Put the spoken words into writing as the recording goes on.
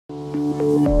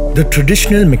The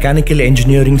traditional mechanical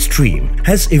engineering stream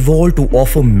has evolved to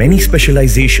offer many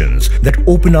specializations that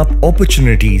open up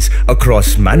opportunities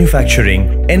across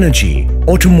manufacturing, energy,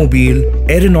 automobile,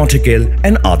 aeronautical,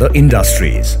 and other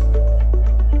industries.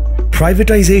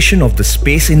 Privatization of the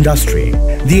space industry,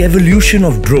 the evolution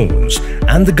of drones,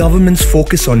 and the government's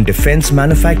focus on defense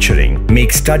manufacturing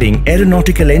make studying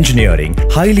aeronautical engineering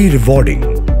highly rewarding.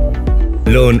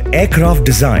 Learn aircraft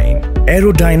design,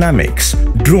 aerodynamics,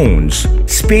 drones,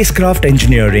 spacecraft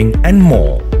engineering, and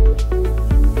more.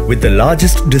 With the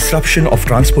largest disruption of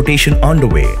transportation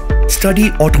underway,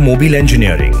 study automobile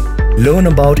engineering. Learn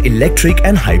about electric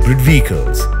and hybrid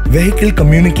vehicles, vehicle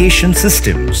communication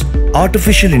systems,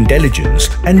 artificial intelligence,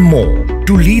 and more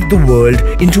to lead the world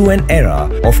into an era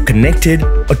of connected,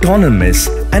 autonomous,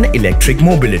 and electric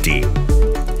mobility.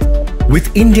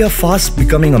 With India fast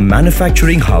becoming a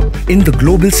manufacturing hub in the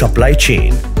global supply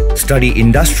chain, study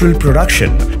industrial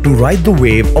production to ride the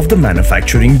wave of the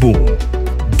manufacturing boom.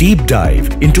 Deep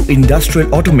dive into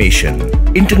industrial automation,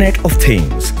 Internet of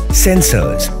Things,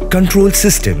 sensors, control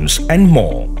systems, and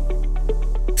more.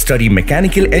 Study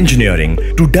mechanical engineering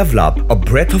to develop a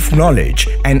breadth of knowledge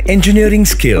and engineering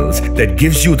skills that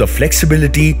gives you the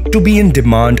flexibility to be in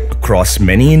demand across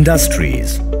many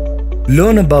industries.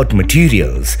 Learn about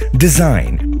materials,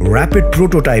 design, rapid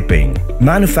prototyping,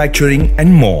 manufacturing,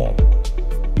 and more.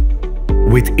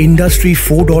 With Industry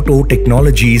 4.0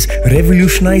 technologies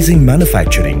revolutionizing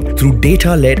manufacturing through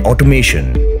data-led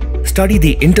automation, study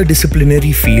the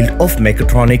interdisciplinary field of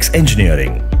mechatronics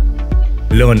engineering.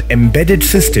 Learn embedded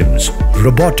systems,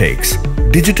 robotics,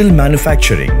 digital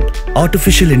manufacturing,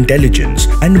 artificial intelligence,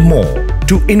 and more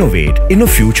to innovate in a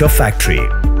future factory.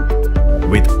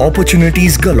 With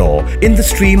opportunities galore in the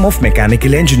stream of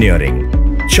mechanical engineering,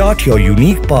 chart your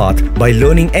unique path by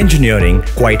learning engineering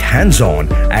quite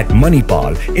hands-on at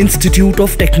Manipal Institute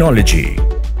of Technology.